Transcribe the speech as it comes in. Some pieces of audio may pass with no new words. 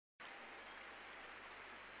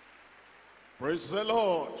Praise the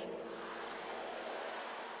Lord.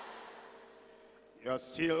 You're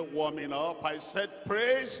still warming up. I said,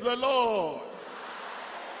 praise the Lord.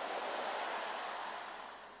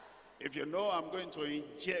 If you know I'm going to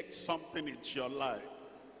inject something into your life,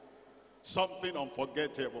 something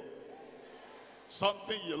unforgettable,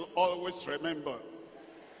 something you'll always remember,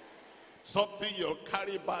 something you'll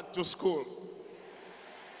carry back to school,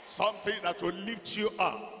 something that will lift you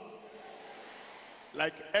up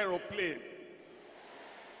like aeroplane.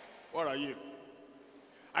 What are you?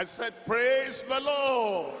 I said, praise the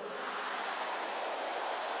Lord.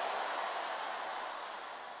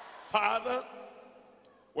 Father,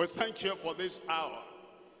 we thank you for this hour.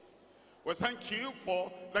 We thank you for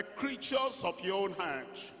the creatures of your own hand,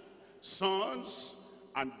 sons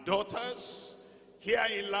and daughters here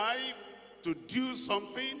in life, to do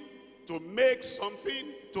something, to make something,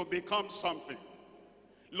 to become something.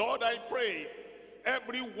 Lord, I pray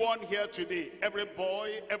everyone here today, every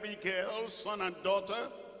boy, every girl, son and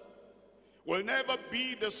daughter, will never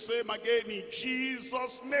be the same again in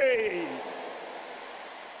Jesus' name.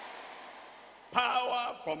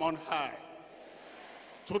 Power from on high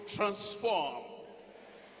to transform,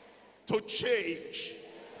 to change,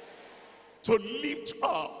 to lift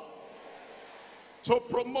up, to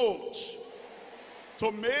promote,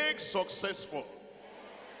 to make successful,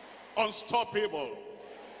 unstoppable,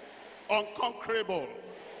 unconquerable,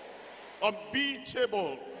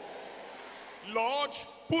 unbeatable. Lord,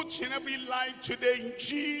 put in every life today in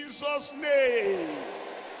Jesus' name.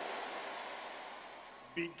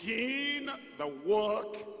 Begin the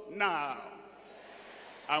work now.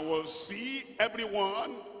 And we'll see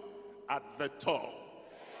everyone at the top.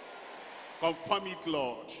 Confirm it,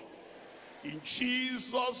 Lord. In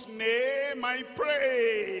Jesus' name I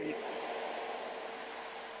pray.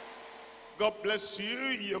 God bless you.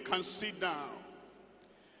 You can sit down.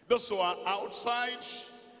 Those who are outside,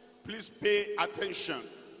 please pay attention.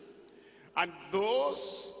 And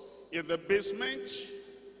those in the basement,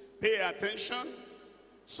 pay attention.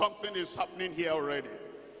 Something is happening here already.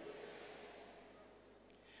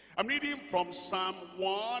 I'm reading from Psalm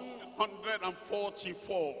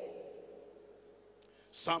 144.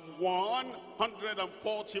 Psalm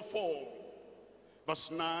 144, verse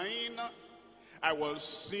 9. I will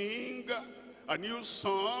sing a new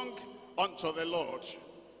song unto the Lord.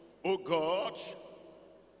 O God,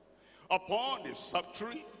 upon a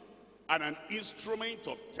psaltery and an instrument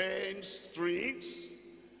of 10 strings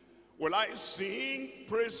will I sing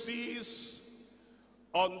praises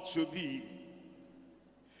unto thee.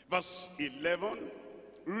 Verse 11,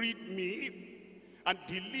 read me and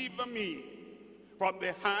deliver me from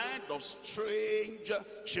the hand of strange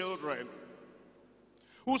children,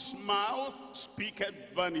 whose mouth speaketh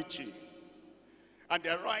vanity, and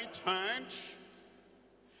their right hand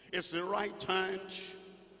is the right hand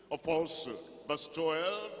of falsehood. Verse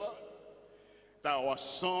 12, that our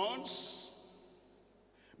sons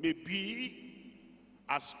may be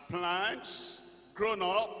as plants grown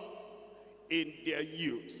up in their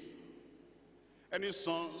youth. Any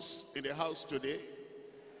sons in the house today?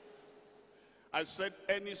 I said,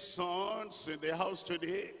 any sons in the house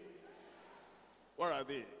today? Where are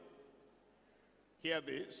they? Hear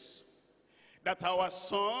this. That our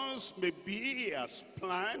sons may be as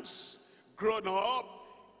plants grown up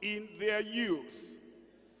in their youth.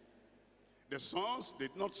 The sons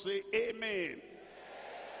did not say amen.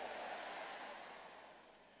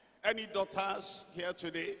 Any daughters here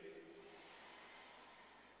today?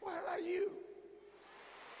 Where are you?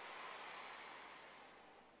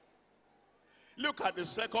 Look at the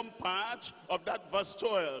second part of that verse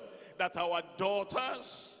 12. That our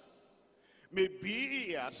daughters may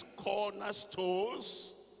be as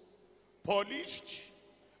cornerstones, polished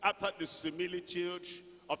after the similitude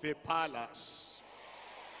of a palace.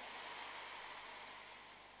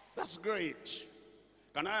 That's great.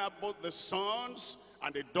 Can I have both the sons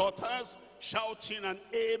and the daughters shouting an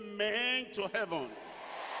amen to heaven?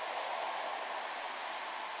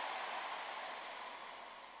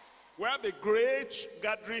 We have a great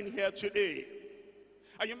gathering here today.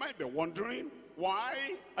 And you might be wondering, why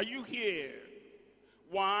are you here?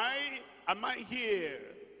 Why am I here?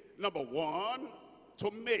 Number one,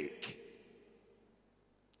 to make.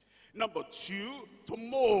 Number two, to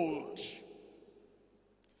mold.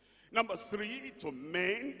 Number three, to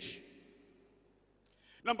mend.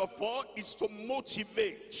 Number four is to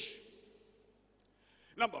motivate.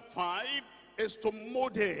 Number five is to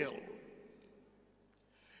model.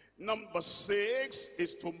 Number six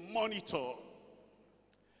is to monitor.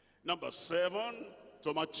 Number seven,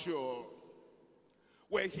 to mature.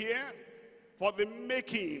 We're here for the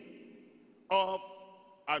making of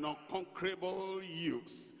an unconquerable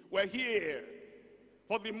youth. We're here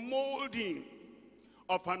for the molding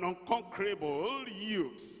of an unconquerable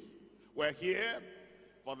youth. We're here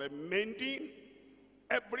for the mending.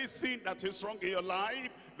 Everything that is wrong in your life,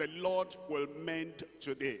 the Lord will mend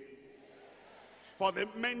today. For the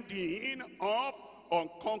mending of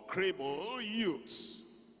unconquerable youths.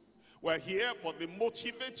 We're here for the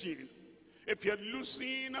motivating. If you're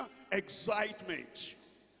losing excitement,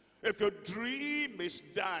 if your dream is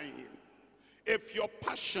dying, if your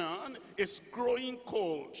passion is growing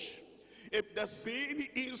cold, if the thing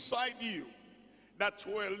inside you that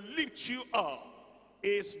will lift you up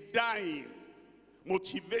is dying,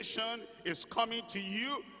 motivation is coming to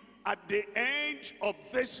you, at the end of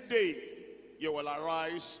this day, you will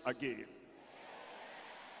arise again.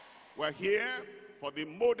 We're here for the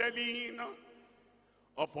modeling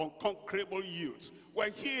of unconquerable youth.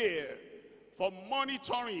 We're here for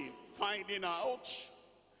monitoring, finding out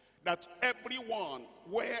that everyone,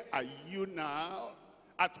 where are you now?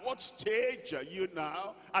 At what stage are you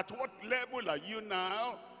now? At what level are you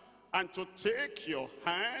now? And to take your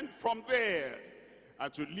hand from there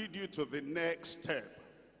and to lead you to the next step.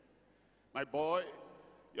 My boy,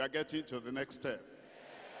 you are getting to the next step.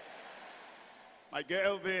 My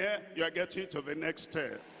girl there, you are getting to the next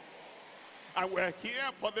step. And we're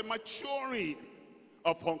here for the maturing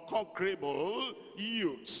of unconquerable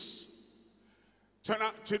youths.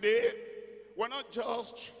 Today, we're not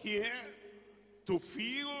just here to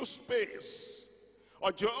fill space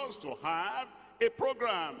or just to have a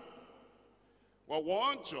program. We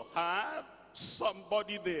want to have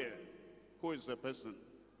somebody there. Who is the person?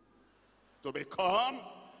 To become,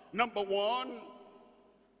 number one,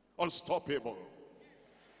 unstoppable.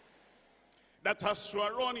 That as you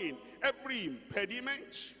are running, every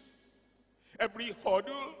impediment, every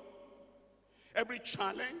hurdle, every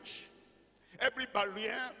challenge, every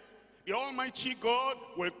barrier, the Almighty God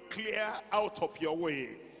will clear out of your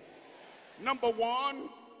way. Number one,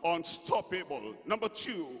 unstoppable. Number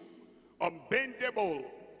two, unbendable.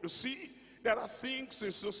 You see, there are things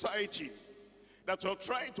in society that are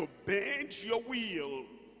trying to bend your wheel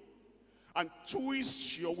and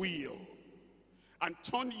twist your wheel and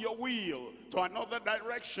turn your wheel to another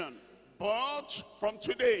direction. But from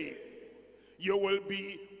today, you will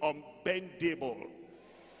be unbendable.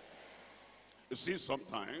 You see,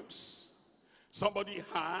 sometimes somebody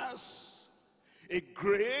has a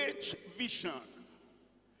great vision,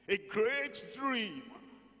 a great dream,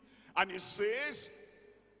 and he says,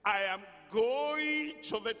 I am going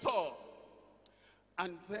to the top.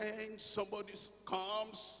 And then somebody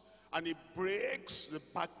comes and he breaks the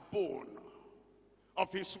backbone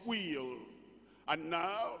of his wheel. And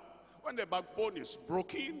now, when the backbone is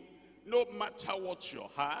broken, no matter what you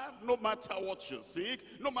have, no matter what you think,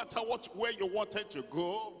 no matter where you wanted to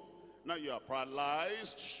go, now you are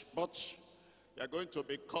paralyzed, but you are going to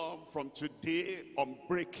become from today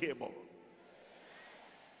unbreakable.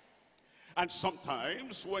 And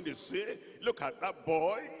sometimes when they say, look at that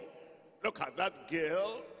boy, look at that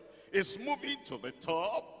girl, it's moving to the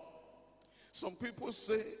top. Some people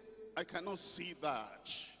say, I cannot see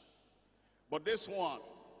that. But this one,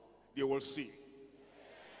 they will see.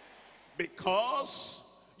 Because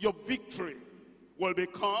your victory will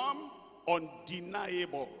become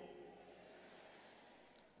undeniable.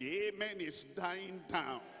 The amen is dying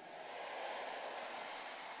down.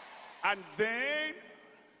 And then,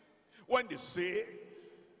 when they say,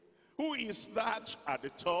 who is that at the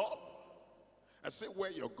top? I say,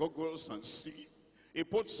 wear your goggles and see. He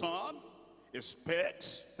puts on a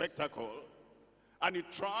spectacle, and he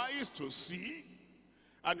tries to see,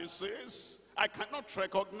 and he says, I cannot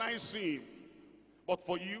recognize him. But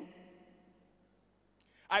for you,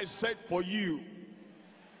 I said for you,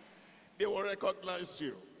 they will recognize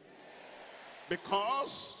you.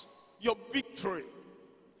 Because your victory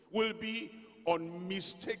will be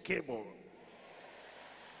unmistakable.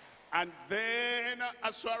 And then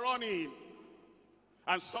as you are running,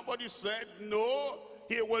 and somebody said, no,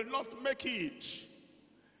 he will not make it.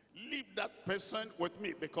 Leave that person with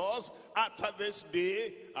me, because after this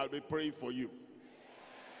day, I'll be praying for you.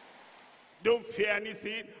 Don't fear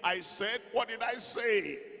anything. I said, what did I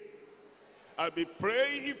say? I'll be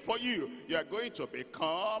praying for you. You are going to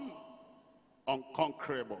become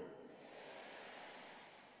unconquerable.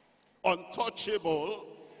 Untouchable.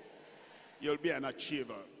 You'll be an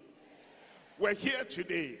achiever. We're here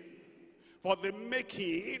today for the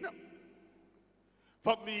making,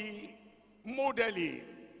 for the modeling,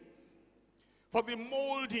 for the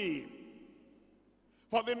molding,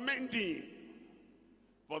 for the mending,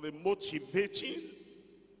 for the motivating,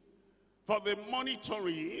 for the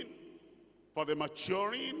monitoring, for the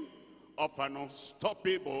maturing of an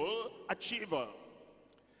unstoppable achiever,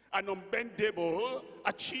 an unbendable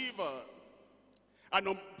achiever, an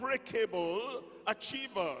unbreakable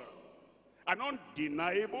achiever, an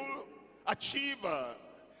undeniable achiever,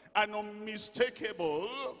 an unmistakable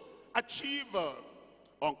achiever,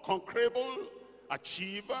 unconquerable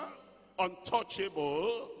achiever,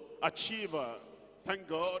 untouchable achiever. Thank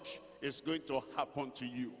God it's going to happen to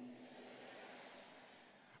you.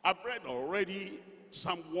 I've read already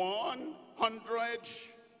Psalm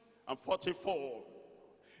 144.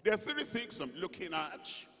 There are three things I'm looking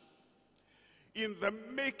at in the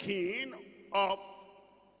making of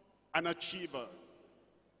an achiever,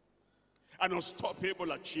 an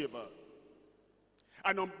unstoppable achiever,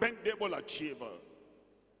 an unbendable achiever,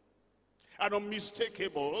 an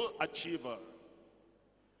unmistakable achiever.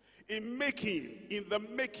 In the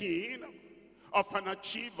making of an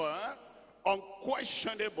achiever,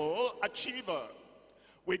 unquestionable achiever,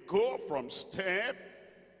 we go from step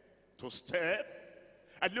to step.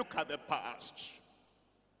 I look at the past,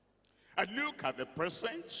 I look at the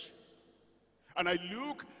present, and I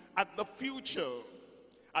look at the future.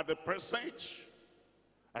 At the present,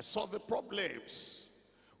 I saw the problems,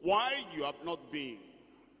 why you have not been,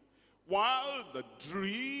 while the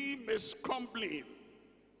dream is crumbling,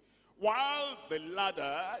 while the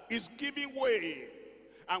ladder is giving way,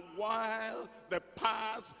 and while the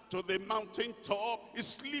path to the mountaintop is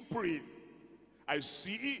slippery. I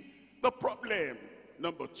see the problem.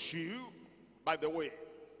 Number two, by the way,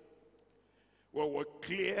 we will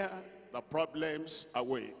clear the problems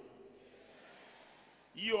away.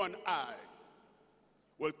 You and I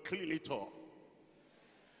will clean it off.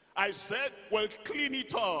 I said we'll clean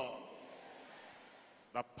it off.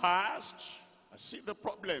 The past, I see the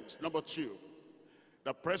problems. Number two,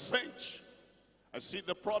 the present, I see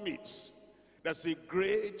the promise. There's a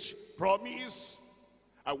great promise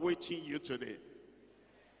awaiting you today.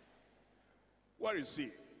 Where is he?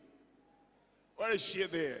 Where is she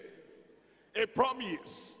there? A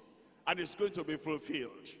promise, and it's going to be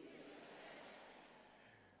fulfilled.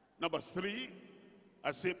 Number three,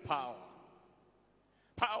 I say power.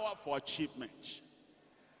 Power for achievement.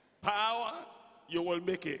 Power, you will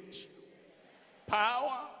make it.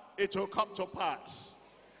 Power, it will come to pass.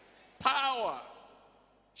 Power,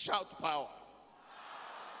 shout power.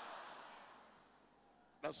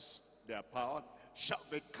 That's their power.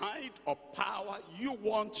 Shout the kind of power you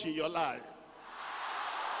want in your life.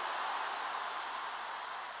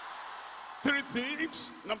 Three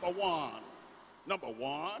things. Number one,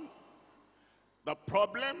 the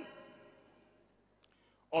problem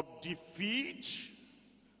of defeat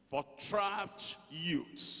for trapped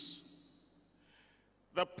youths.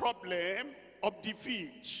 The problem of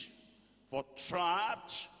defeat for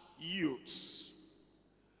trapped youths.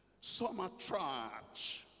 Some are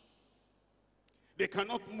trapped. They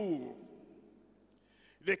cannot move.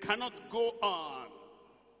 They cannot go on.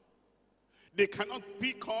 They cannot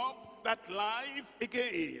pick up that life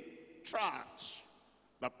again. Trapped.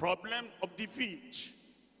 The problem of defeat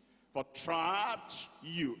for trapped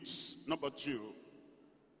youths. Number two,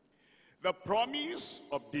 the promise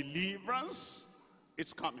of deliverance,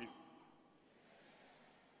 it's coming.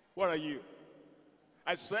 Where are you?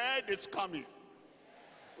 I said it's coming.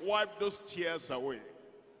 Wipe those tears away.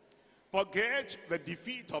 Forget the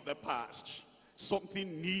defeat of the past.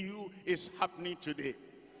 Something new is happening today.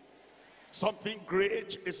 Something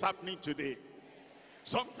great is happening today.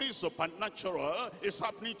 Something supernatural is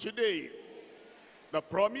happening today. The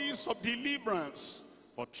promise of deliverance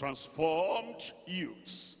for transformed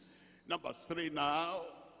youths. Number three now,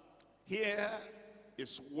 here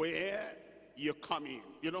is where you come in.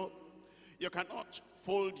 You know, you cannot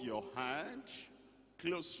fold your hand,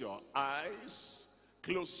 close your eyes,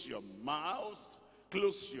 close your mouth,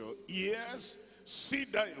 close your ears,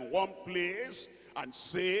 sit down in one place and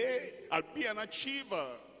say, I'll be an achiever.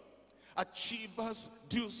 Achievers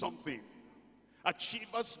do something.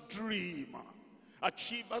 Achievers dream.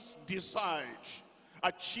 Achievers decide.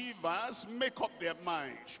 Achievers make up their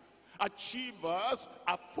mind. Achievers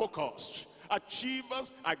are focused.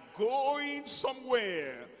 Achievers are going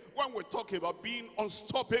somewhere. When we talk about being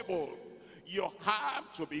unstoppable, you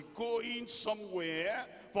have to be going somewhere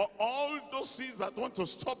for all those things that want to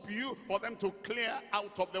stop you, for them to clear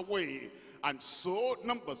out of the way. And so,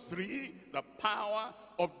 number three, the power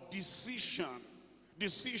of decision.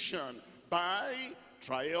 Decision by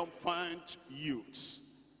triumphant youths.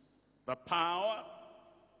 The power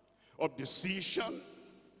of decision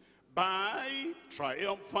by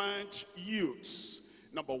triumphant youths.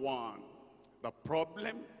 Number one, the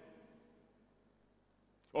problem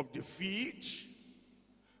of defeat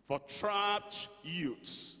for trapped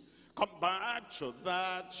youths. Come back to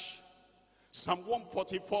that. Psalm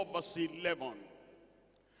 144 verse 11.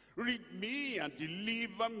 Read me and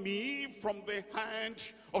deliver me from the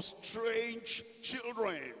hand of strange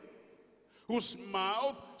children, whose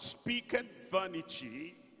mouth speaketh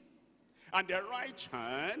vanity, and their right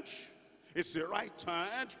hand is the right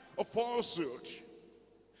hand of falsehood.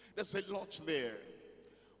 There's a lot there.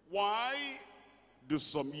 Why do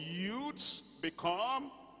some youths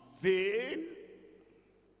become vain,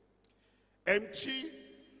 empty,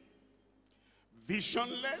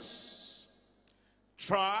 visionless,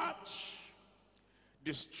 trapped,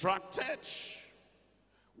 distracted,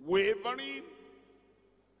 wavering,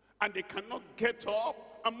 and they cannot get up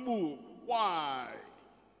and move? Why?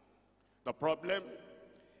 The problem,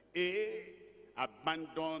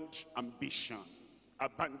 abandoned ambition.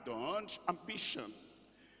 Abandoned ambition.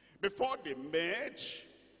 Before they met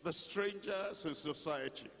the strangers in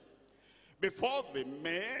society, before they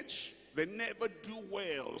met the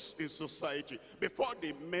never-do-wells in society, before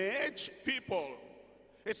they met people,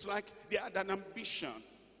 it's like they had an ambition,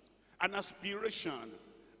 an aspiration.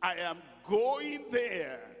 I am going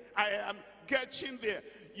there. I am getting there.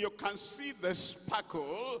 You can see the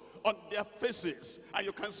sparkle on their faces, and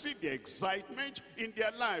you can see the excitement in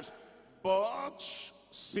their lives. But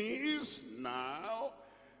since now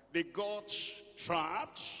they got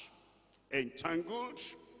trapped, entangled,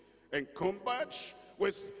 encumbered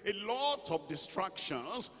with a lot of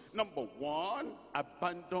distractions. Number one,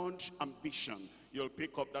 abandoned ambition. You'll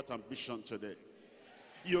pick up that ambition today.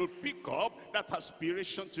 You'll pick up that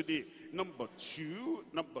aspiration today. Number two,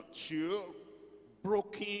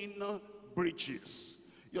 broken bridges.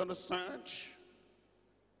 You understand?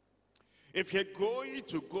 If you're going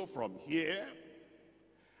to go from here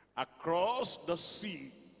across the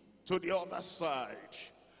sea to the other side,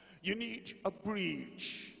 you need a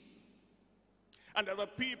bridge. And there are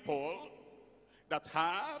people that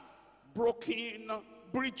have broken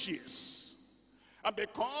bridges. And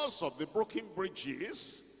because of the broken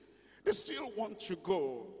bridges, they still want to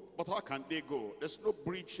go. But how can they go? There's no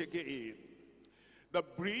bridge again. The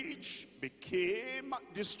bridge became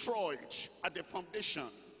destroyed at the foundation.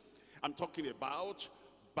 I'm talking about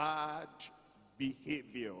bad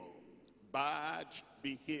behavior. Bad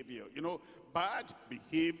behavior. You know, bad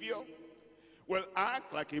behavior will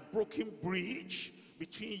act like a broken bridge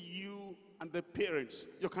between you and the parents.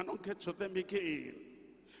 You cannot get to them again.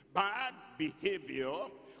 Bad behavior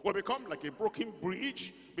will become like a broken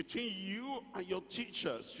bridge between you and your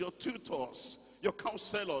teachers, your tutors, your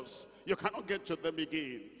counselors. You cannot get to them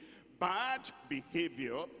again. Bad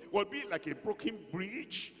behavior will be like a broken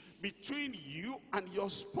bridge between you and your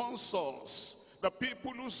sponsors. The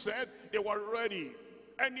people who said they were ready.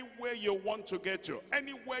 Anywhere you want to get to,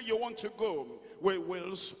 anywhere you want to go, we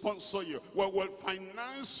will sponsor you, we will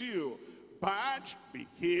finance you. Bad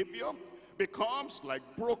behavior becomes like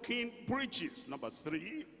broken bridges. Number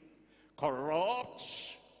three, corrupt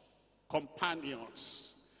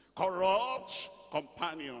companions. Corrupt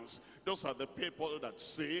companions. Those are the people that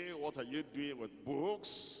say, what are you doing with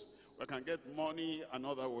books? We can get money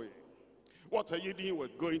another way. What are you doing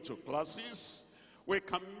with going to classes? We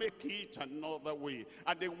can make it another way.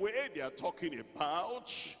 And the way they are talking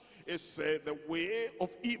about is the way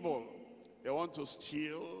of evil. They want to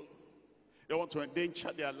steal. They want to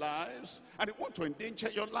endanger their lives. And they want to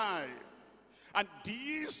endanger your life. And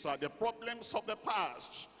these are the problems of the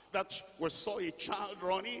past. That we saw a child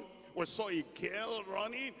running. We saw a girl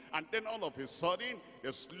running. And then all of a sudden,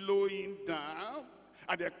 they're slowing down.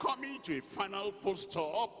 And they're coming to a final full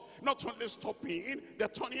stop. Not only stopping, they're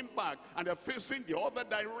turning back. And they're facing the other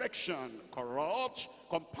direction. Corrupt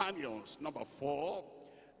companions. Number four,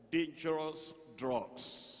 dangerous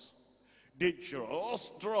drugs.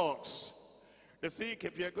 Dangerous drugs. They think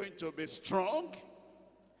if you're going to be strong,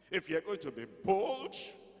 if you're going to be bold,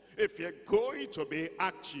 if you're going to be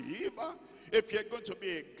active, if you're going to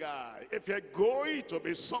be a guy, if you're going to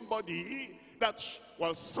be somebody that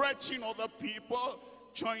will threaten other people,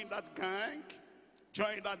 join that gang,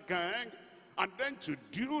 and then to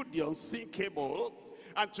do the unthinkable,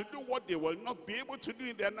 and to do what they will not be able to do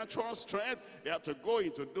in their natural strength, they have to go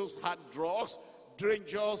into those hard drugs,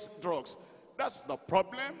 dangerous drugs. That's the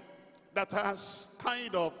problem that has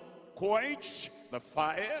kind of quenched the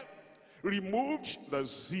fire, removed the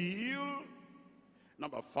zeal.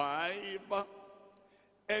 Number five,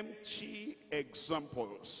 empty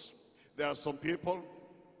examples. There are some people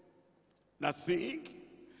that think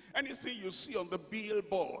anything you see on the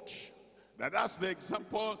billboard, that's the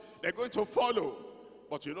example they're going to follow.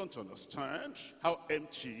 But you don't understand how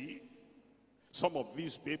empty some of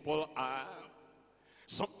these people are.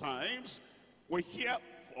 Sometimes we hear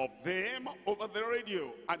of them over the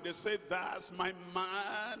radio, and they say, that's my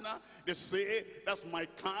man. They say, that's my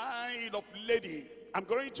kind of lady I'm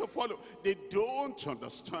going to follow. They don't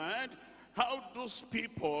understand how those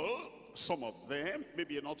people, some of them,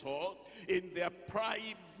 maybe not all, in their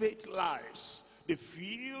private lives, they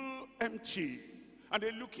feel empty, and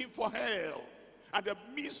they're looking for help, and they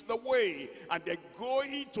miss the way, and they're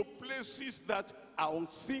going to places that are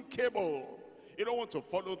unthinkable. You don't want to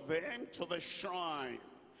follow them to the shrine.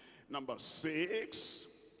 Number 6,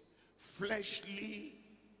 fleshly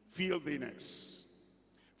filthiness.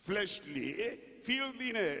 Fleshly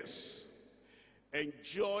filthiness.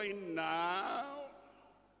 Enjoy now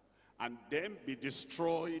and then be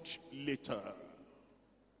destroyed later.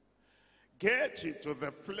 Get into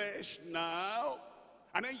the flesh now,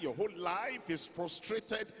 and then your whole life is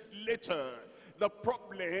frustrated later. The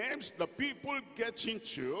problems the people get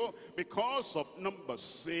into because of number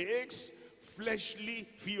 6, fleshly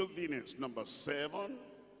filthiness. Number 7,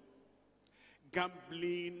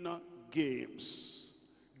 gambling games.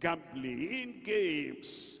 Gambling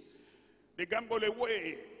games. They gamble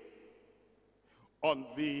away on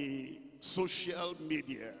the social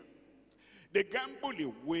media. They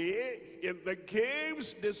gamble away in the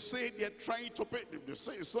games they say they're trying to play. They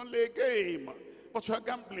say it's only a game, but you are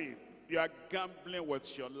gambling. You are gambling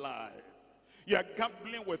with your life. You are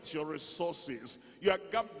gambling with your resources. You are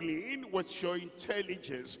gambling with your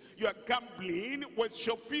intelligence. You are gambling with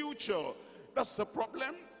your future. That's the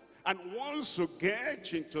problem. And once you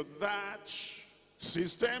get into that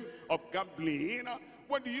system of gambling,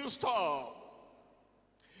 when do you stop?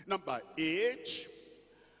 Number 8,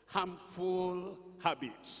 harmful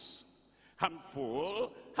habits.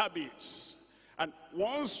 Harmful habits. And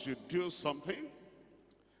once you do something,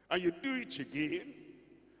 and you do it again,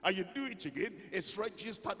 and you do it again, it's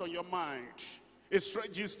registered on your mind. It's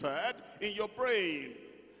registered in your brain.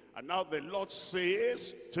 And now the Lord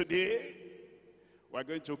says, today, we're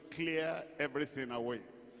going to clear everything away.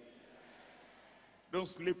 Don't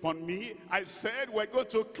sleep on me. I said we're going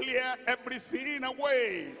to clear everything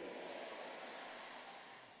away.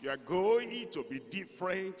 You are going to be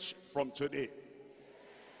different from today.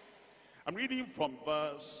 I'm reading from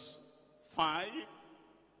verse 5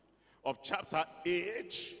 of chapter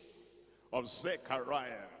 8 of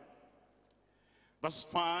Zechariah. Verse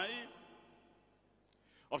 5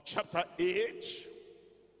 of chapter 8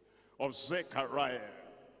 of Zechariah.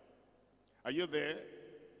 Are you there?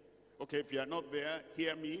 Okay, if you are not there,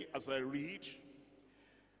 hear me as I read.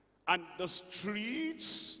 And the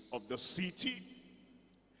streets of the city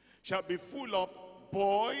shall be full of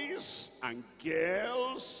boys and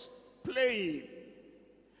girls playing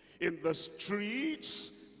in the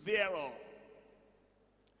streets thereof.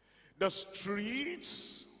 The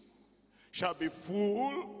streets shall be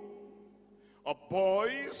full of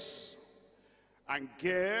boys and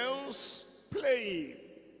girls playing.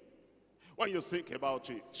 When you think about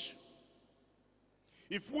it,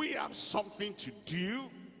 if we have something to do,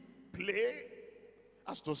 play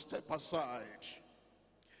has to step aside.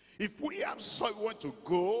 If we have somewhere to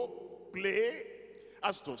go, play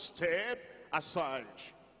has to step aside.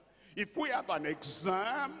 If we have an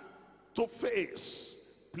exam to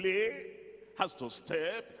face, play has to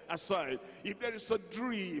step aside. If there is a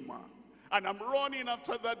dream and I'm running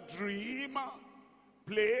after that dream,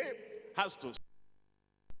 play has to step.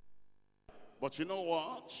 But you know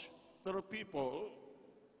what? There are people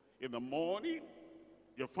in the morning,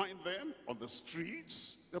 you find them on the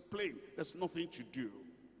streets, they're playing. There's nothing to do.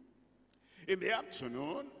 In the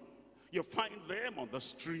afternoon, you find them on the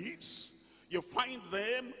streets, you find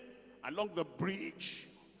them along the bridge,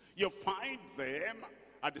 you find them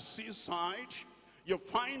at the seaside, you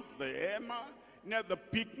find them near the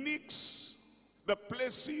picnics, the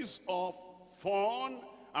places of fun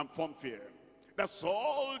and funfair. That's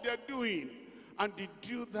all they're doing. And they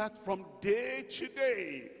do that from day to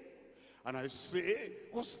day. And I say,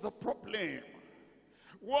 what's the problem?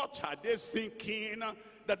 What are they thinking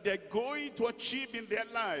that they're going to achieve in their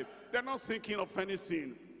life? They're not thinking of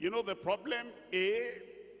anything. You know the problem? A,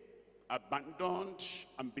 abandoned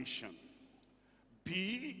ambition.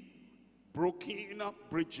 B, broken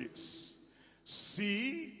bridges.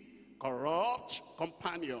 C, corrupt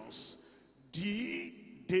companions.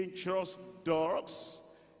 D, dangerous dogs.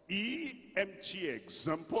 E, empty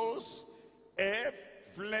examples. F,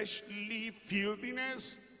 fleshly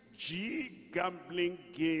filthiness. G, gambling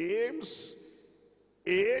games.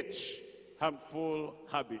 H, harmful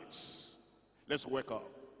habits. Let's wake up.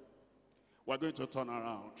 We're going to turn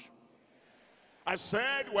around. I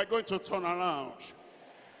said we're going to turn around.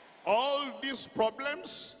 All these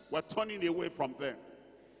problems, we're turning away from them.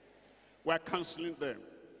 We're canceling them.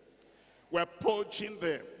 We're purging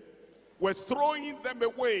them. We're throwing them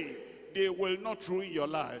away. They will not ruin your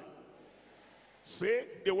life. Say,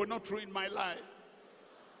 they will not ruin my life.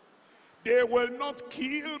 They will not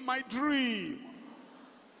kill my dream.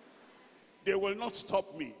 They will not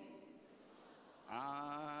stop me.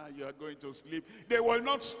 You are going to sleep. They will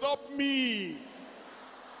not stop me.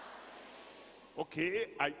 Okay,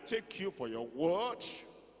 I take you for your word.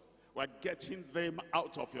 We're getting them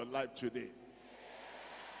out of your life today.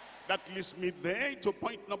 That leads me then to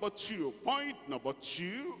point number 2. Point number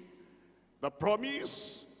 2, the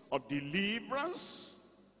promise of deliverance.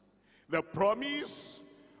 The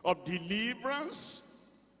promise of deliverance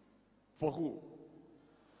for who?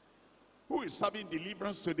 Who is having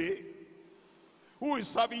deliverance today? Who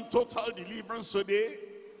is having total deliverance today?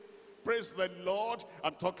 Praise the Lord.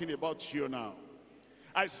 I'm talking about you now.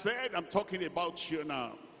 I said I'm talking about you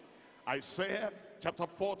now. Isaiah chapter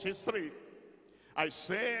 43.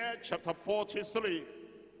 Isaiah chapter 43.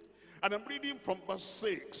 And I'm reading from verse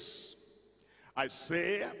 6.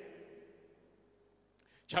 Isaiah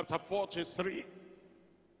chapter 43.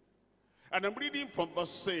 And I'm reading from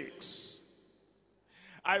verse 6.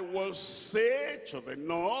 I will say to the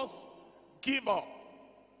north, give up.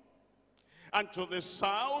 And to the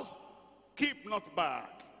south, keep not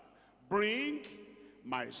back. Bring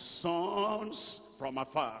my sons from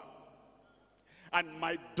afar, and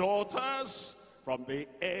my daughters from the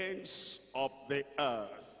ends of the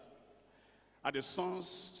earth. Are the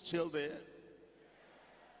sons still there?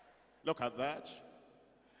 Look at that.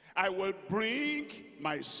 I will bring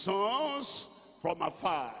my sons from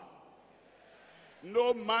afar.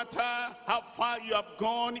 No matter how far you have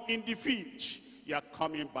gone in defeat, you are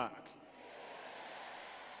coming back.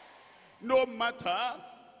 No matter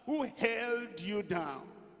who held you down,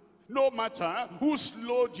 no matter who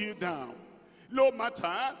slowed you down, no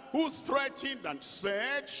matter who threatened and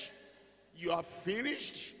said, you are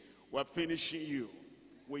finished, we're finishing you.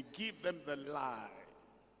 We give them the lie.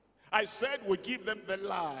 I said we give them the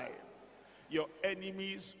lie. Your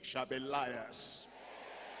enemies shall be liars.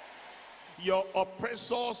 Your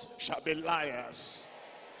oppressors shall be liars.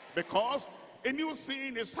 Because a new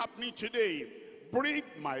thing is happening today. Bring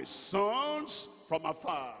my sons from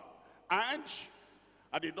afar. And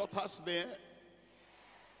are the daughters there?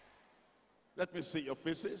 Let me see your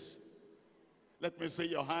faces. Let me see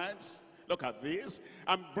your hands. Look at this.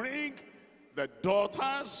 And bring the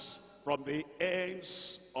daughters from the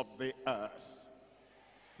ends of the earth.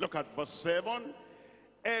 Look at verse 7.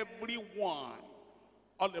 Everyone,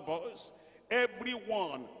 all the boys,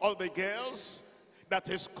 everyone, all the girls that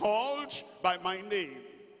is called by my name.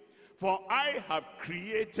 For I have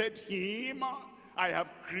created him, I have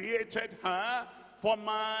created her for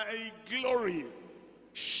my glory.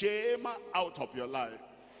 Shame out of your life.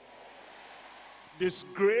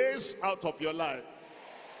 Disgrace out of your life.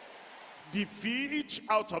 Defeat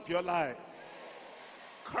out of your life.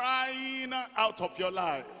 Crying out of your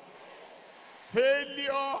life.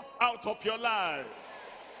 Failure out of your life.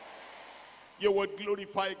 You will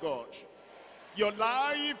glorify God. Your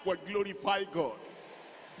life will glorify God.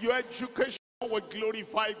 Your education will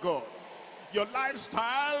glorify God. Your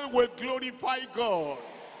lifestyle will glorify God.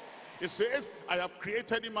 It says, I have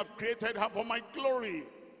created him, I've created her for my glory.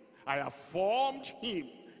 I have formed him.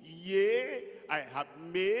 Yea, I have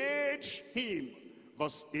made him.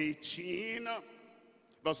 Verse 18.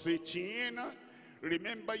 Verse 18.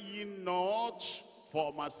 Remember ye not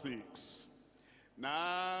former things.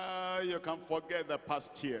 Now you can forget the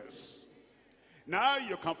past years. Now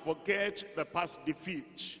you can forget the past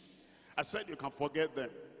defeat. I said you can forget them.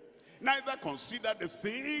 Neither consider the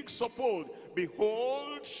things of old.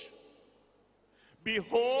 Behold,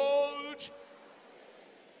 behold,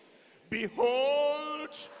 behold,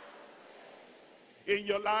 in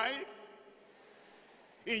your life,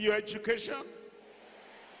 in your education,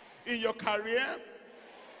 in your career,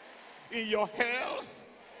 in your health,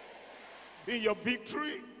 in your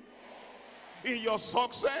victory, in your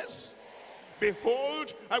success.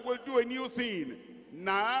 Behold, I will do a new thing.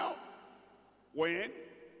 Now, when?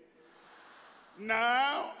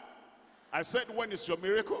 Now, I said, when is your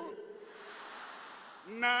miracle?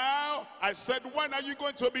 Now, I said, when are you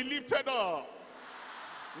going to be lifted up?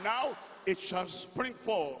 Now, it shall spring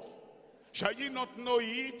forth. Shall ye not know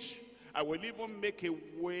it? I will even make a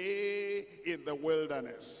way in the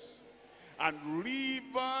wilderness and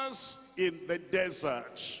rivers in the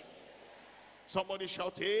desert. Somebody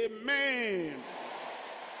shout, amen.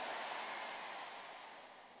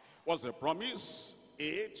 What's the promise?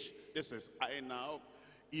 8. This is I now.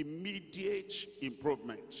 Immediate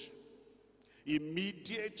improvement.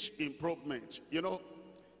 Immediate improvement. You know,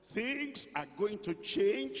 Things are going to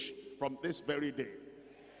change from this very day,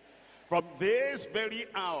 from this very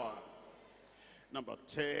hour. Number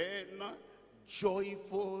 10,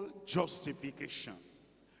 joyful justification.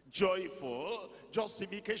 Joyful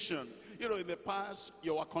justification. You know, in the past,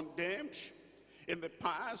 you were condemned. In the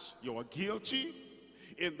past, you were guilty.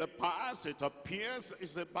 In the past, it appears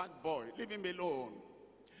it's a bad boy. Leave him alone.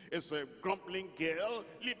 It's a grumbling girl.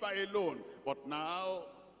 Leave her alone. But now,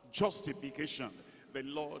 justification. The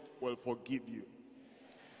Lord will forgive you.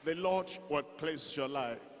 The Lord will cleanse your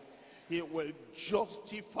life. He will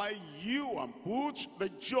justify you and put the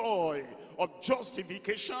joy of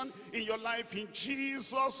justification in your life in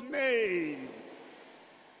Jesus' name.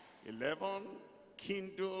 11,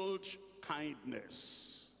 kindled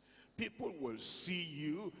kindness. People will see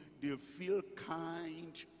you, they'll feel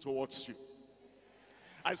kind towards you.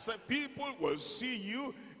 I said people will see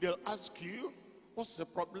you, they'll ask you, what's the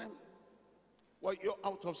problem? Why you're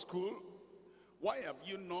out of school? Why have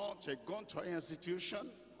you not gone to an institution?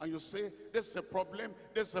 And you say, there's a problem,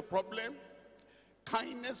 there's a problem.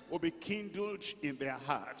 Kindness will be kindled in their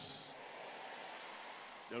hearts.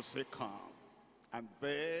 They'll say, come. And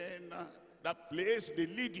then that place they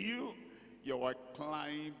lead you, you will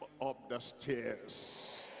climb up the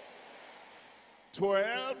stairs.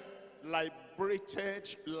 12,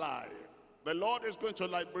 liberated life. The Lord is going to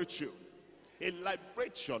liberate you. He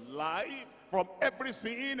liberates your life from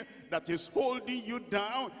everything that is holding you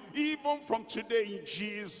down, even from today in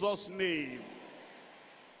Jesus' name.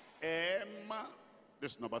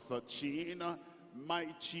 This number 13,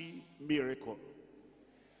 mighty miracle.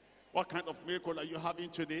 What kind of miracle are you having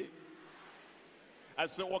today? I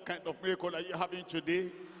said, what kind of miracle are you having today?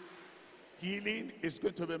 Healing is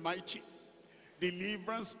going to be mighty.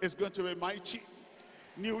 Deliverance is going to be mighty.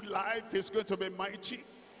 New life is going to be mighty.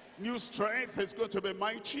 New strength is going to be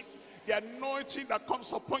mighty. The anointing that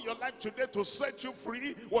comes upon your life today to set you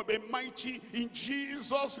free will be mighty in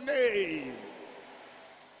Jesus' name.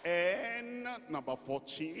 And number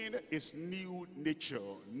 14 is new nature.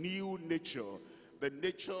 New nature. The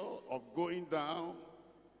nature of going down,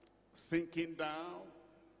 thinking down,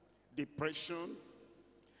 depression,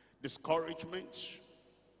 discouragement,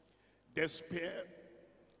 despair,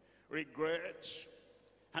 regret,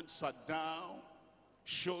 hands are down,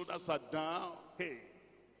 shoulders are down. Hey,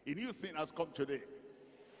 a new thing has come today.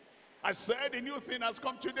 I said a new thing has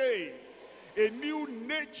come today. A new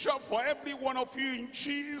nature for every one of you in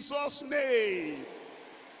Jesus' name.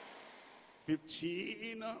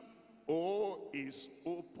 15, is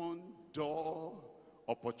open door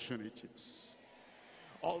opportunities.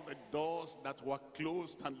 All the doors that were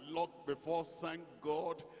closed and locked before, thank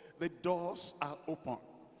God, the doors are open.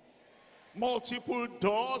 Multiple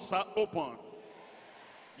doors are open.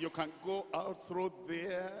 You can go out through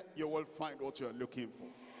there, you will find what you are looking for.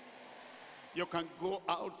 You can go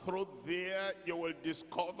out through there, you will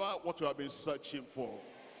discover what you have been searching for.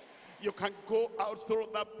 You can go out through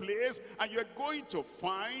that place and you're going to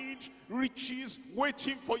find riches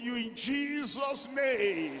waiting for you in Jesus'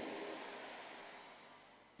 name.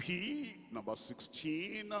 Number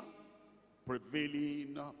 16,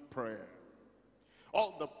 prevailing prayer.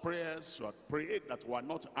 All the prayers you had prayed that were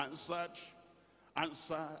not answered,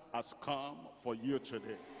 answer has come for you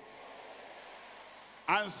today.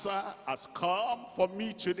 Answer has come for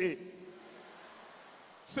me today.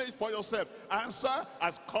 Say it for yourself. Answer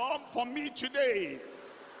has come for me today.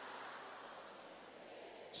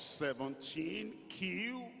 17,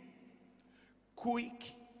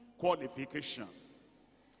 quick qualification.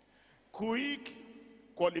 Quick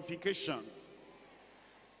qualification.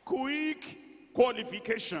 Quick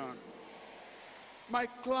qualification. My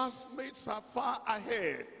classmates are far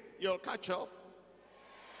ahead. You'll catch up.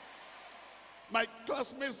 My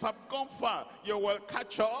classmates have gone far. You will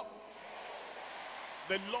catch up.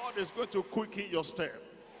 The Lord is going to quicken your step.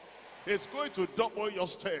 He's going to double your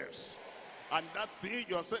steps. And that thing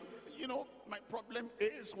you are saying, you know, my problem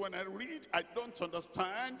is when I read, I don't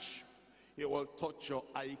understand. He will touch your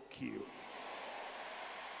IQ.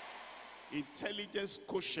 Intelligence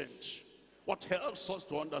quotient. What helps us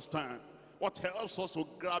to understand? What helps us to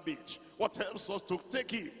grab it? What helps us to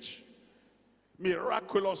take it?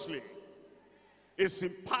 Miraculously. It's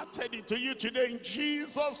imparted into you today in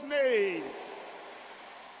Jesus' name.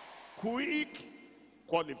 Quick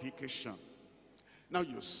qualification. Now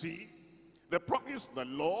you see, the promise the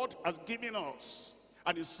Lord has given us.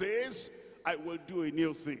 And he says, I will do a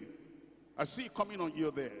new thing. I see it coming on you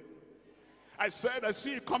there. I said, I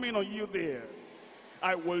see it coming on you there.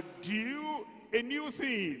 I will do a new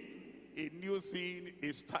thing. A new thing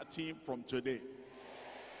is starting from today.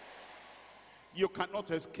 You cannot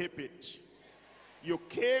escape it. You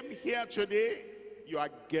came here today, you are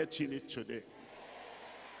getting it today.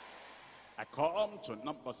 I come to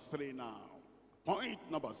number 3 now. Point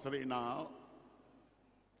number 3 now.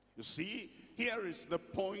 You see, here is the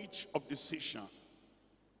point of decision.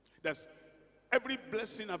 There's every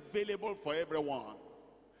blessing available for everyone,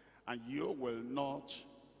 and you will not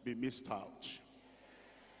be missed out.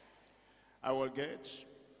 I will get,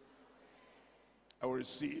 I will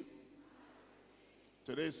receive.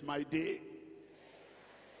 Today is my day.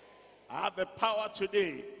 I have the power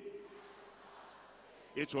today.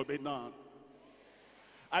 It will be done.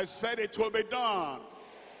 I said it will be done.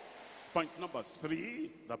 Point number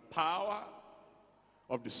 3, the power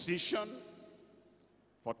of decision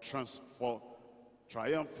for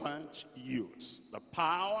triumphant youths. The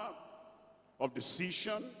power of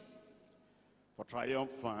decision for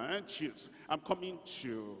triumphant youths. I'm coming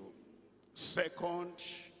to 2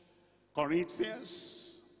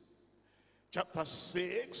 Corinthians chapter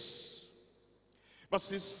 6,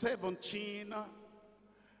 verses 17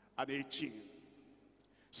 and 18.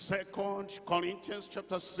 2 Corinthians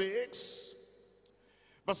chapter 6,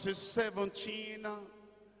 verses 17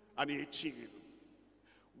 and 18.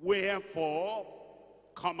 Wherefore,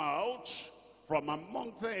 come out from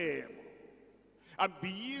among them, and be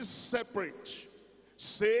ye separate,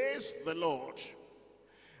 says the Lord,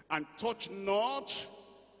 and touch not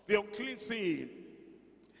the unclean thing,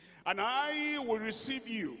 and I will receive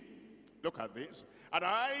you. Look at this. And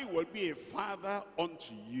I will be a father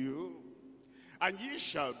unto you, and ye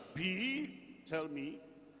shall be, tell me,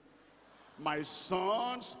 my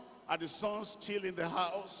sons. Are the sons still in the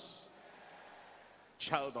house?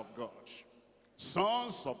 Child of God,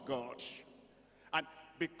 sons of God. And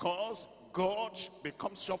because God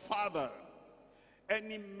becomes your father,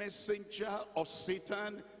 any messenger of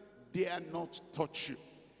Satan dare not touch you.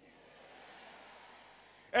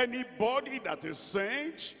 Anybody that is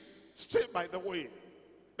sent, stay by the way.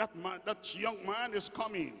 That man, that young man is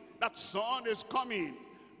coming. That son is coming.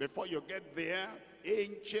 Before you get there,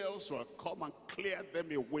 angels will come and clear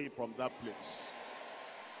them away from that place.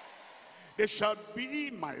 They shall be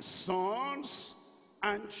my sons,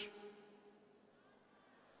 and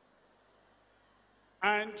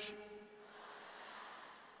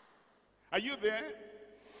are you there?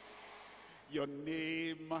 Your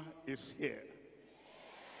name is here.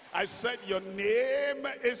 I said your name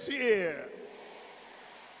is here.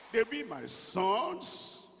 They'll be my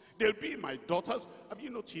sons. They'll be my daughters. Have you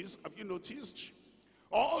noticed? Have you noticed?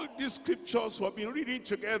 All these scriptures we have been reading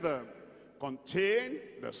together contain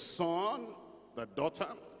the son, the daughter,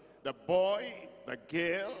 the boy, the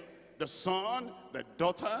girl, the son, the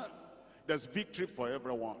daughter. There's victory for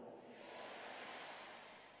everyone.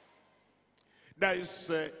 There is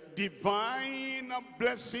a divine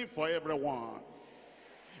blessing for everyone.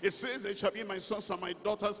 It says, they shall be my sons and my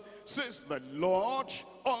daughters, says the Lord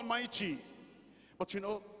Almighty. But you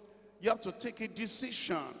know, you have to take a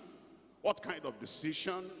decision. What kind of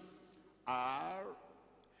decision? Are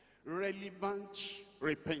relevant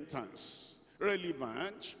repentance.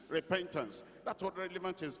 Relevant repentance. That's what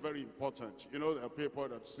relevant is very important. You know, there are people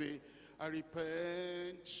that say, I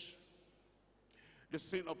repent the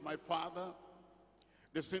sin of my father,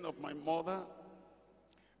 the sin of my mother,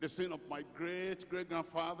 the sin of my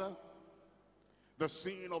great-great-grandfather, the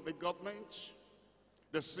sin of the government,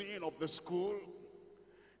 the sin of the school,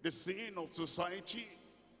 the sin of society.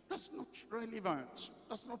 That's not relevant.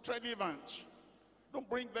 That's not relevant. Don't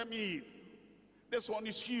bring them in. This one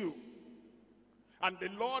is you. And the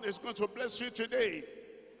Lord is going to bless you today.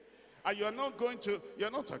 And you're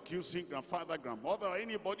not accusing grandfather, grandmother, or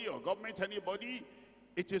anybody, or government, anybody.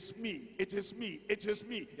 It is me, it is me, it is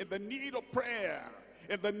me. In the need of prayer,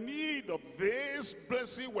 in the need of this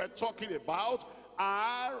blessing we're talking about,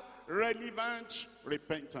 are relevant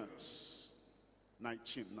repentance.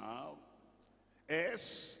 19 now.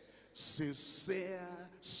 S, sincere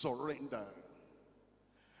surrender.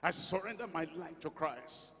 I surrender my life to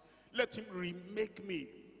Christ. Let him remake me.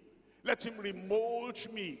 Let him remold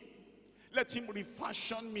me. Let him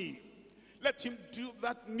refashion me. Let him do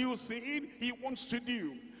that new thing he wants to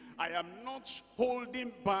do. I am not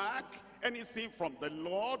holding back anything from the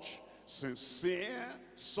Lord. Sincere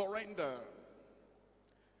surrender.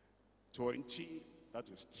 20, that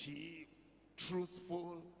is T,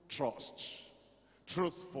 truthful trust.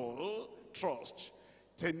 Truthful trust.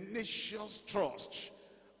 Tenacious trust.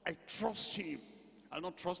 I trust him. I'll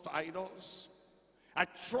not trust idols. I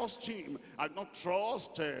trust him. I'll not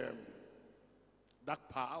trust dark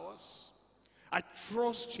powers. I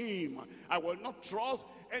trust him. I will not trust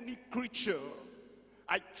any creature.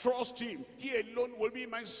 I trust him. He alone will be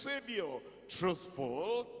my savior.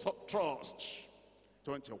 Truthful trust.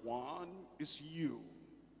 21 is you.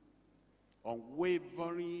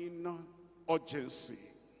 Unwavering urgency.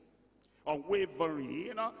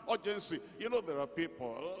 Unwavering urgency. You know, there are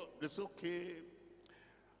people, it's okay,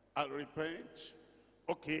 I'll repent.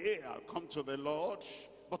 Okay, I'll come to the Lord,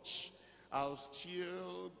 but I'll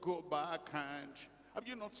still go back. And have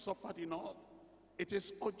you not suffered enough? It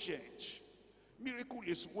is urgent. Miracle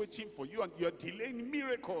is waiting for you, and you're delaying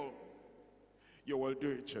miracle. You will do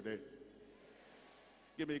it today.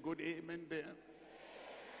 Give me a good amen there.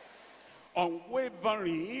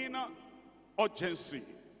 Unwavering urgency.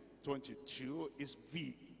 22 is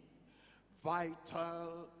V.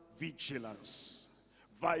 Vital vigilance.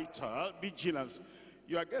 Vital vigilance.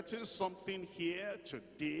 You are getting something here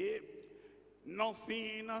today.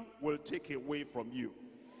 Nothing will take away from you.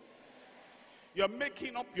 You are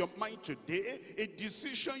making up your mind today. A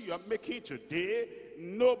decision you are making today,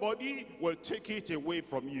 nobody will take it away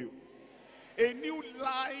from you. A new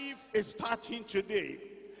life is starting today.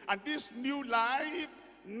 And this new life,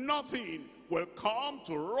 nothing will come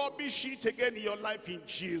to rubbish it again in your life in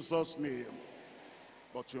Jesus' name.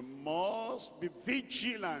 But you must be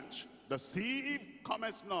vigilant. The thief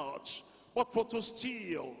cometh not, but for to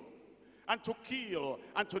steal, and to kill,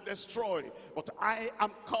 and to destroy. But I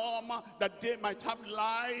am come that they might have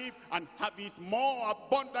life, and have it more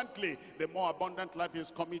abundantly. The more abundant life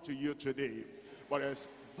is coming to you today. But there's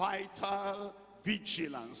vital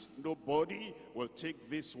vigilance. Nobody will take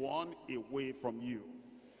this one away from you.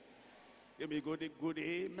 Give me a good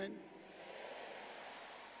amen.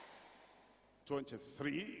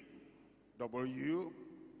 23, W,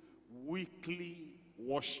 weekly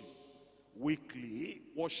worship. Weekly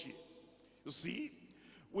worship. You see,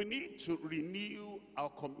 we need to renew our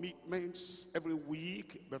commitments every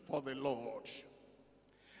week before the Lord.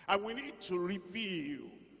 And we need to review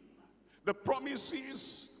the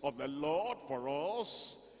promises of the Lord for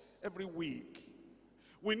us every week.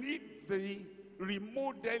 We need the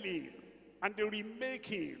remodeling and the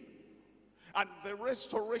remaking and the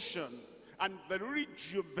restoration and the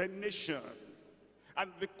rejuvenation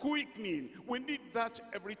and the quickening. We need that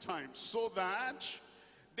every time, so that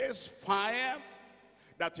this fire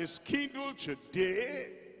that is kindled today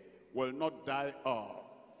will not die off.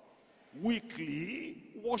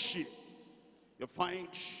 Weekly worship. You find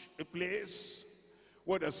a place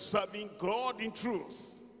where they're serving God in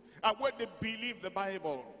truth, and where they believe the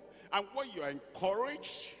Bible, and where you are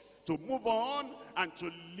encouraged to move on and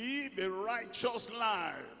to live a righteous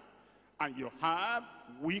life. And you have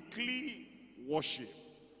weekly worship.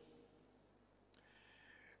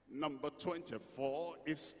 Number 24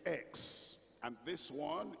 is X. And this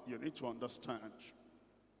one you need to understand.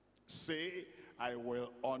 Say, I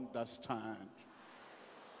will understand.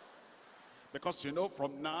 Because you know,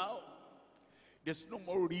 from now, there's no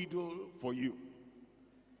more riddle for you.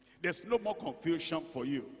 There's no more confusion for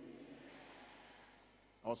you.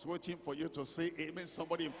 I was waiting for you to say amen.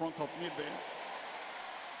 Somebody in front of me there.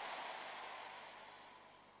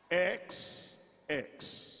 X,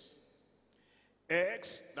 X.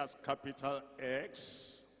 X, that's capital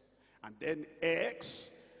X. And then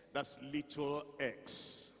X, that's little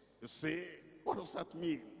x. You see, what does that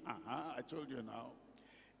mean? I told you now.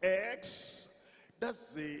 X,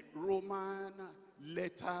 that's the Roman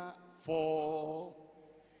letter for,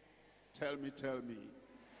 tell me,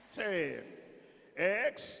 10.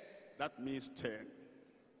 X, that means 10.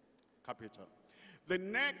 Capital. The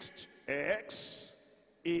next X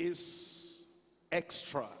is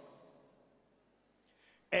extra.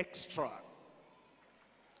 Extra.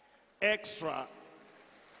 Extra.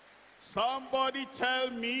 Somebody tell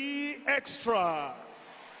me extra.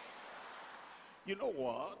 You know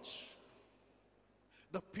what?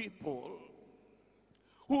 The people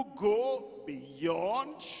who go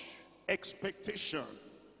beyond expectation,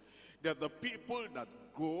 they're the people that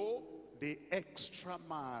go the extra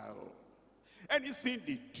mile. Anything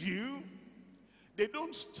they do, they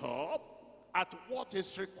don't stop at what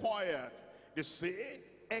is required. They say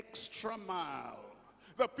extra mile.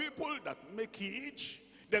 The people that make it,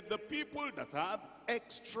 they're the people that have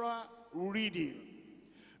extra reading.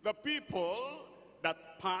 The people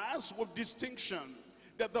that pass with distinction,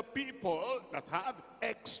 they're the people that have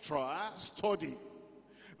extra study.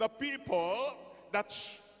 The people that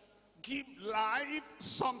give life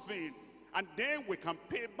something, and then we can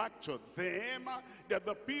pay back to them. They're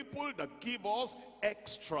the people that give us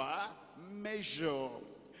extra measure.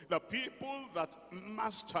 The people that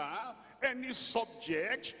master any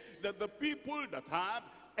subject, they're the people that have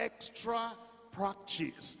extra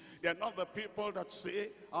practice. They're not the people that say,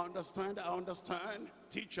 I understand,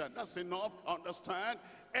 teacher, that's enough, I understand.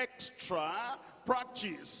 Extra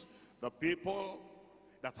practice. The people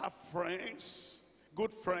that have friends,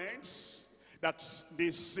 good friends, that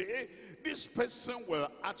they say, this person will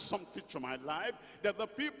add something to my life. They're the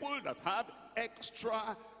people that have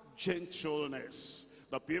extra gentleness.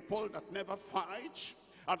 The people that never fight.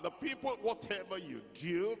 And the people, whatever you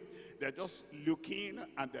do, they're just looking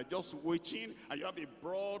and they're just waiting. And you have a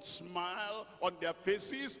broad smile on their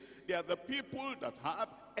faces. They are the people that have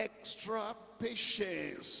extra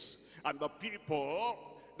patience. And the people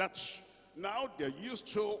that now they're used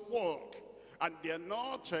to work. And they're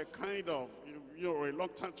not kind of,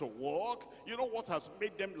 reluctant to work. You know what has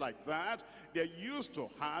made them like that? They're used to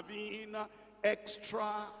having extra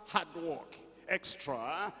hard work.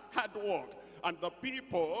 Extra hard work. And the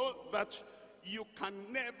people that you can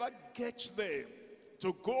never get them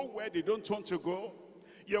to go where they don't want to go.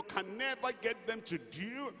 You can never get them to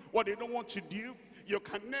do what they don't want to do. You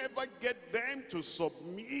can never get them to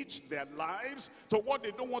submit their lives to what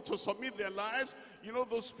they don't want to submit their lives. You know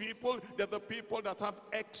those people, they're the people that have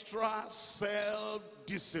extra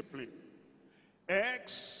self-discipline.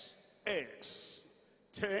 X,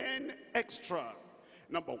 10 extra.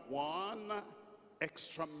 Number 1,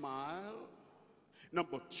 extra mile.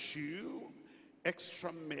 Number 2,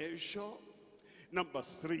 extra measure. Number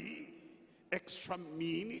 3, extra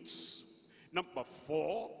minutes. Number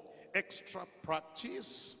 4, extra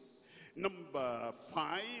practice. Number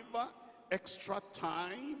 5, extra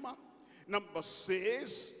time. Number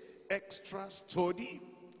 6, extra study.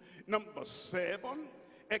 Number 7,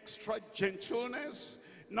 extra gentleness.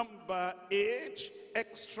 Number 8,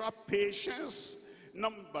 extra patience.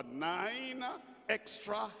 Number 9,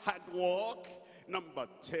 extra hard work. Number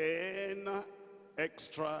 10,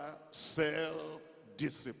 extra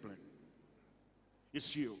self-discipline.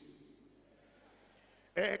 It's you.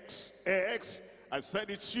 X, I said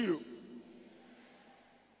it's you.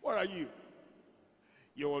 What are you?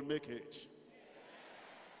 You will make it.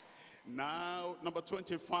 Now, number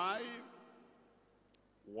 25.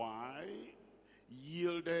 Why?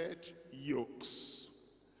 Yielded yokes.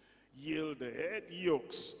 Yielded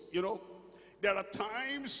yokes. You know, there are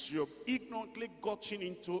times you've ignorantly gotten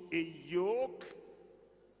into a yoke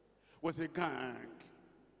with a gang,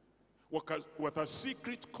 with a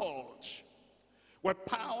secret cult, with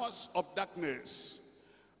powers of darkness,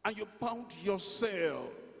 and you bound yourself.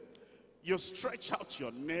 You stretch out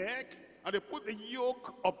your neck, and they put the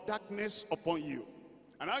yoke of darkness upon you.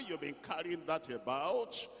 And now you've been carrying that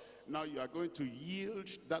about. Now you are going to yield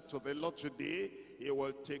that to the Lord today. He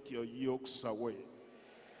will take your yokes away.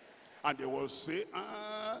 And they will say,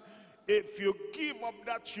 if you give up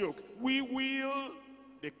that yoke, we will.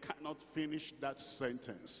 They cannot finish that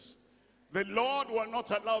sentence. The Lord will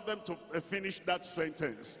not allow them to finish that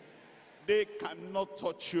sentence. They cannot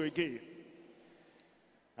touch you again.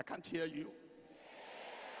 I can't hear you.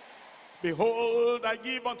 Behold, I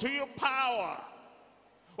give unto you power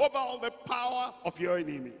over all the power of your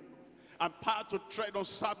enemy, and power to tread on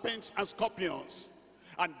serpents and scorpions.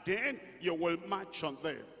 And then you will march on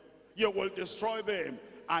them. You will destroy them.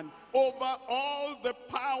 And over all the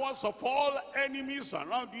powers of all enemies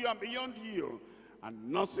around you and beyond you. And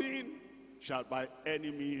nothing shall by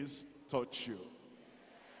enemies touch you.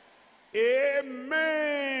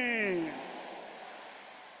 Amen.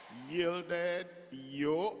 Yielded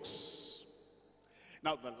yokes.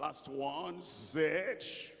 Now the last one said,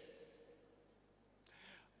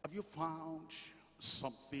 have you found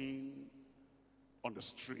something on the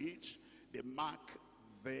street? They mark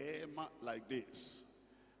them like this,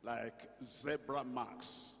 like zebra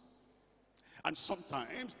marks. And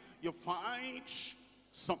sometimes you find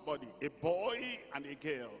somebody, a boy and a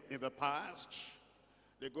girl in the past,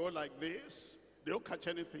 they go like this, they don't catch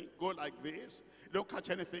anything, go like this, they don't catch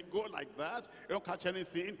anything, go like that, they don't catch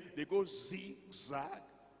anything, they go zigzag,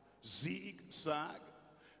 zigzag,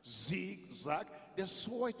 zigzag. They're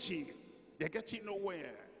sweating, they're getting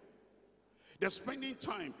nowhere. They're spending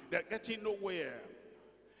time, they're getting nowhere.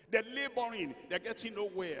 They're laboring, they're getting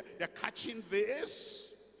nowhere. They're catching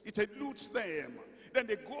this, it eludes them. Then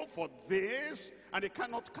they go for this, and they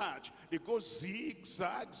cannot catch. They go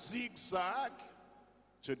zigzag, zigzag.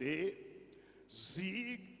 Today,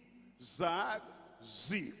 zigzag,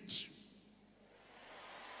 zit.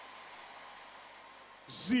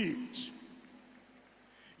 Zit.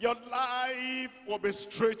 Your life will be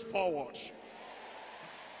straightforward.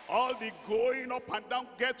 All the going up and down,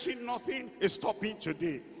 getting nothing is stopping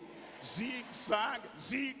today. Zigzag,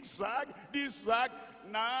 zigzag, this zag.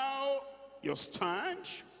 Now you stand,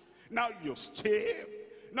 now you stay,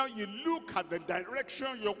 now you look at the direction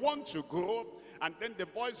you want to go, and then the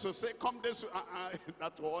voice will say, come this way.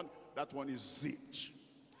 That one is it.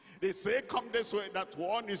 They say, come this way, that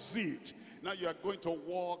one is it. Now you are going to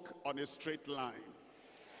walk on a straight line.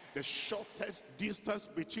 The shortest distance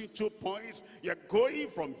between 2 points. You're going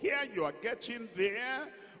from here, you are getting there.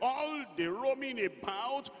 All the roaming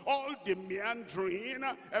about, all the meandering,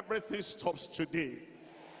 everything stops today.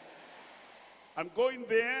 I'm going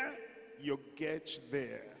there, you get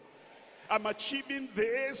there. I'm achieving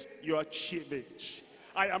this, you achieve it.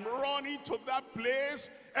 I am running to that place.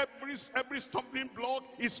 Every stumbling block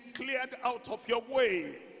is cleared out of your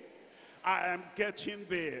way. I am getting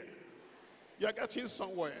there. You are getting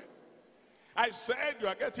somewhere. I said you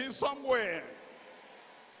are getting somewhere.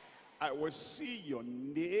 I will see your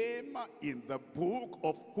name in the book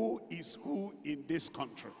of who is who in this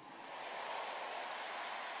country.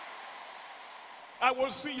 I will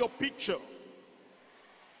see your picture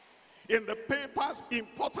in the papers,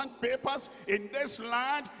 important papers in this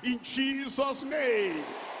land, in Jesus' name.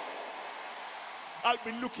 I'll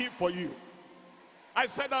be looking for you. I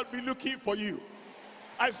said I'll be looking for you.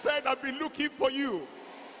 I said I'll be looking for you.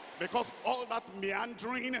 Because all that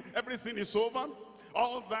meandering, everything is over.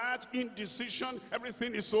 All that indecision,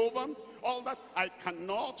 everything is over. All that I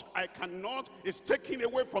cannot is taken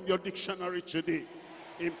away from your dictionary today.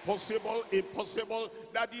 Impossible, impossible.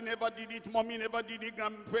 Daddy never did it, mommy never did it,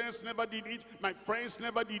 grandparents never did it, my friends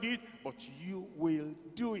never did it, but you will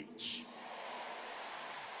do it.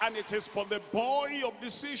 And it is for the boy of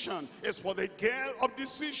decision, it's for the girl of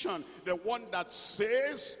decision, the one that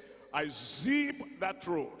says, I zip that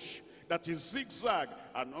road, that is zigzag.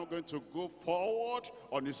 I'm not going to go forward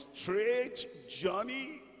on a straight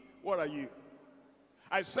journey. Where are you?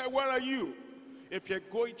 I said, where are you? If you're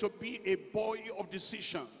going to be a boy of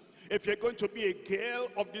decision, if you're going to be a girl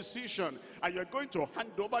of decision, and you're going to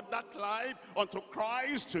hand over that life unto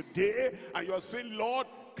Christ today, and you're saying, Lord,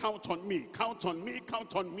 count on me, count on me,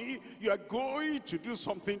 count on me. You are going to do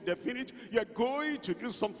something definite. You're going to do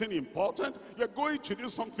something important. You're going to do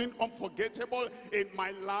something unforgettable in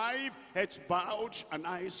my life. Heads bowed and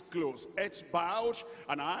eyes closed. Heads bowed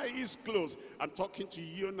and eyes closed. I'm talking to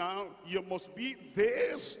you now. You must be,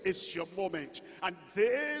 this is your moment. And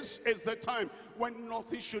this is the time when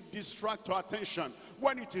nothing should distract your attention.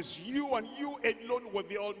 When it is you and you alone with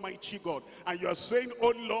the Almighty God. And you are saying,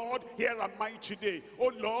 oh Lord, here am I today.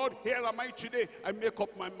 Oh Lord, here am I today. I make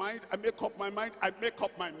up my mind. I make up my mind. I make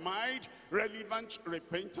up my mind. Relevant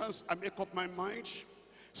repentance. I make up my mind.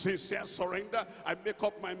 Sincere surrender. I make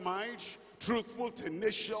up my mind. Truthful,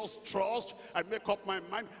 tenacious trust. I make up my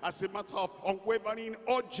mind as a matter of unwavering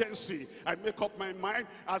urgency. I make up my mind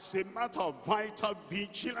as a matter of vital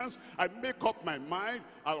vigilance. I make up my mind.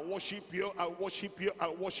 I'll worship you, I'll worship you,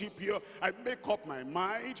 I'll worship you. I make up my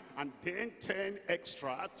mind, and then 10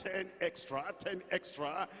 extra, 10 extra, 10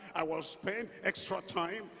 extra. I will spend extra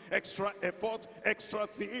time, extra effort, extra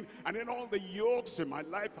thing, and then all the yokes in my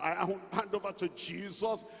life I hand over to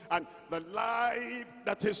Jesus. And the life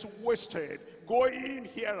that is wasted, going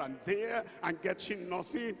here and there and getting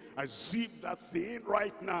nothing, I zip that thing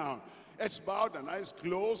right now. Heads bowed and eyes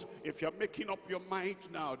closed. If you're making up your mind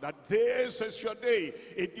now that this is your day,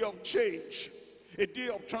 a day of change, a day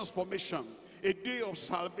of transformation, a day of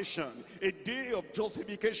salvation, a day of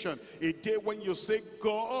justification, a day when you say,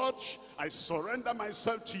 God, I surrender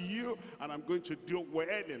myself to you, and I'm going to do well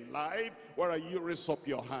in life. Where are you? Raise up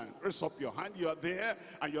your hand. Raise up your hand. You are there,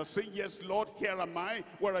 and you're saying, yes, Lord, here am I.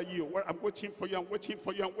 Where are you? Where? I'm waiting for you. I'm waiting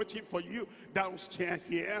for you. I'm waiting for you. Downstairs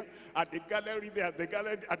here, at the gallery there, at the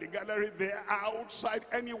gallery there, outside,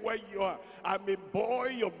 anywhere you are. I'm a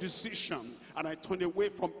boy of decision, and I turn away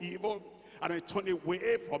from evil. And I turn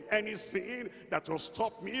away from anything that will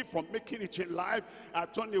stop me from making it in life. I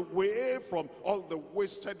turn away from all the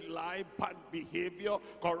wasted life, bad behavior,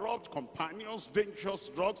 corrupt companions, dangerous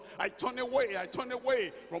drugs. I turn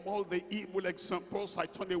away from all the evil examples. I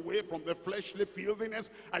turn away from the fleshly filthiness.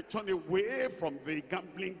 I turn away from the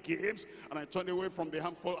gambling games. And I turn away from the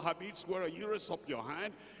harmful habits. Where are you? Raise up your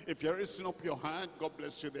hand. If you're raising up your hand, God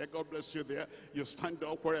bless you there. God bless you there. You stand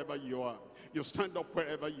up wherever you are. You stand up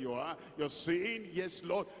wherever you are. You're saying, yes,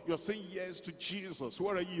 Lord. You're saying yes to Jesus.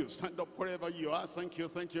 Where are you? Stand up wherever you are. Thank you,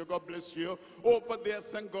 thank you. God bless you. Over there,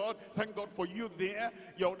 thank God. Thank God for you there.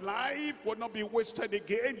 Your life will not be wasted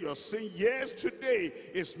again. You're saying, yes, today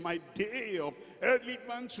is my day of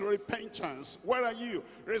relevant repentance. Where are you?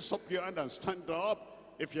 Raise up your hand and stand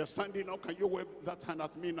up. If you're standing up, can you wave that hand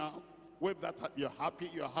at me now? Wave that hand. You're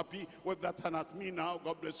happy, you're happy. Wave that hand at me now.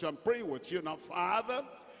 God bless you. I'm praying with you now. Father,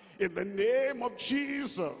 in the name of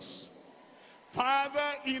Jesus. Father,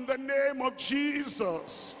 in the name of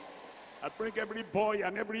Jesus. I bring every boy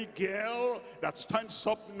and every girl that stands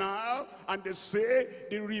up now and they say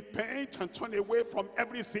they repent and turn away from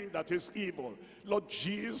everything that is evil. Lord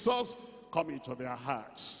Jesus, come into their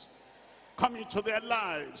hearts, come into their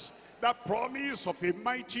lives. That promise of a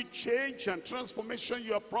mighty change and transformation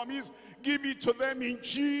you have promised, give it to them in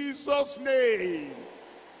Jesus' name.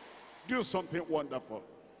 Do something wonderful,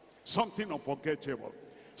 something unforgettable,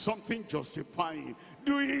 something justifying.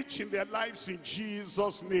 Do it in their lives in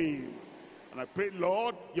Jesus' name. And I pray,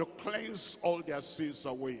 Lord, you cleanse all their sins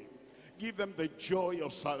away. Give them the joy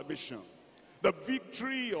of salvation, the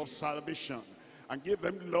victory of salvation. And give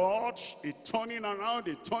them, Lord, a turning around,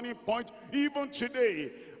 a turning point, even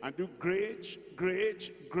today. And do great,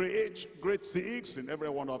 great, great, great things in every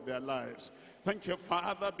one of their lives. Thank you,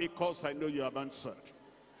 Father, because I know you have answered.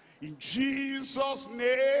 In Jesus'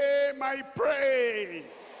 name I pray.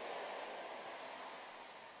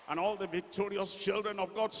 And all the victorious children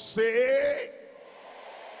of God say,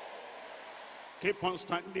 keep on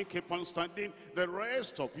standing, keep on standing. The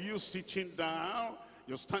rest of you sitting down,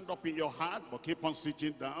 you stand up in your heart, but keep on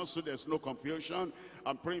sitting down so there's no confusion.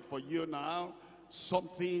 I'm praying for you now.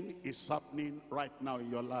 Something is happening right now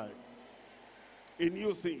in your life. A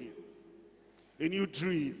new thing, a new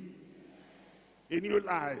dream, a new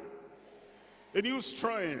life, a new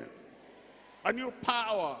strength, a new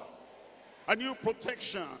power, a new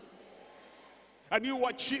protection, a new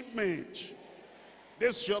achievement.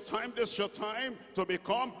 This is your time to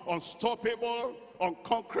become unstoppable,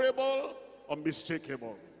 unconquerable,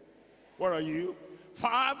 unmistakable. Where are you?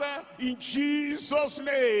 Father, in Jesus'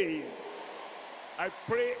 name, I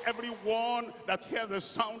pray everyone that hears the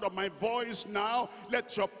sound of my voice now,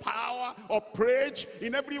 let your power operate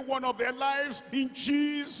in every one of their lives in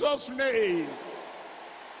Jesus' name.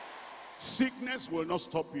 Sickness will not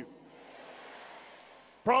stop you.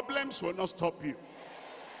 Problems will not stop you.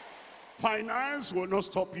 Finance will not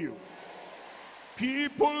stop you.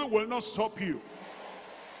 People will not stop you.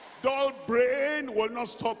 Dull brain will not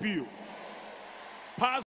stop you.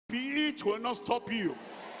 Past speech will not stop you.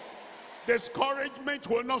 Discouragement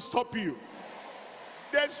will not stop you.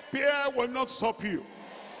 Despair will not stop you.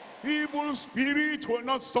 Evil spirit will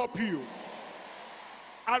not stop you.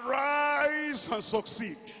 Arise and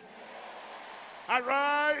succeed.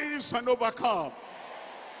 Arise and overcome.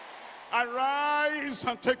 Arise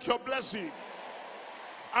and take your blessing.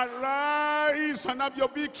 Arise and have your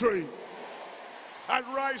victory.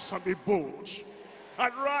 Arise and be bold.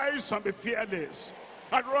 Arise and be fearless.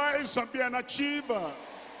 Arise and be an achiever.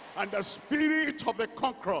 And the spirit of the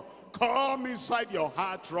conqueror come inside your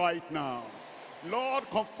heart right now. Lord,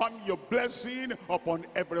 confirm your blessing upon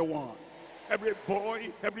everyone. Every boy,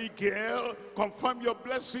 every girl, confirm your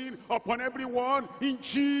blessing upon everyone in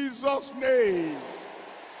Jesus' name.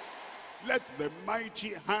 Let the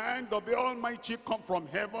mighty hand of the Almighty come from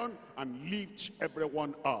heaven and lift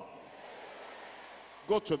everyone up.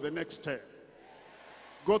 Go to the next step.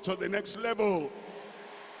 Go to the next level.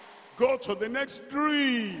 Go to the next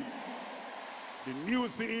dream. The new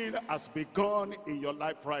thing has begun in your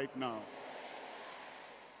life right now.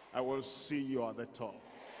 I will see you at the top.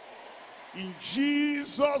 In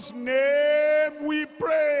Jesus' name we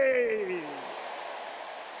pray.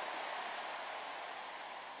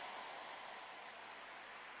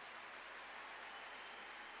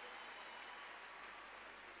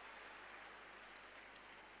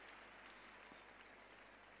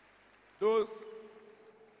 Those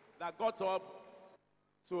that got up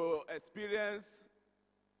to experience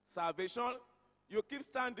salvation, you keep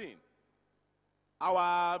standing.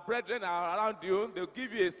 Our brethren are around you. They'll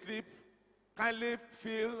give you a slip. Kindly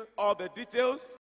fill all the details.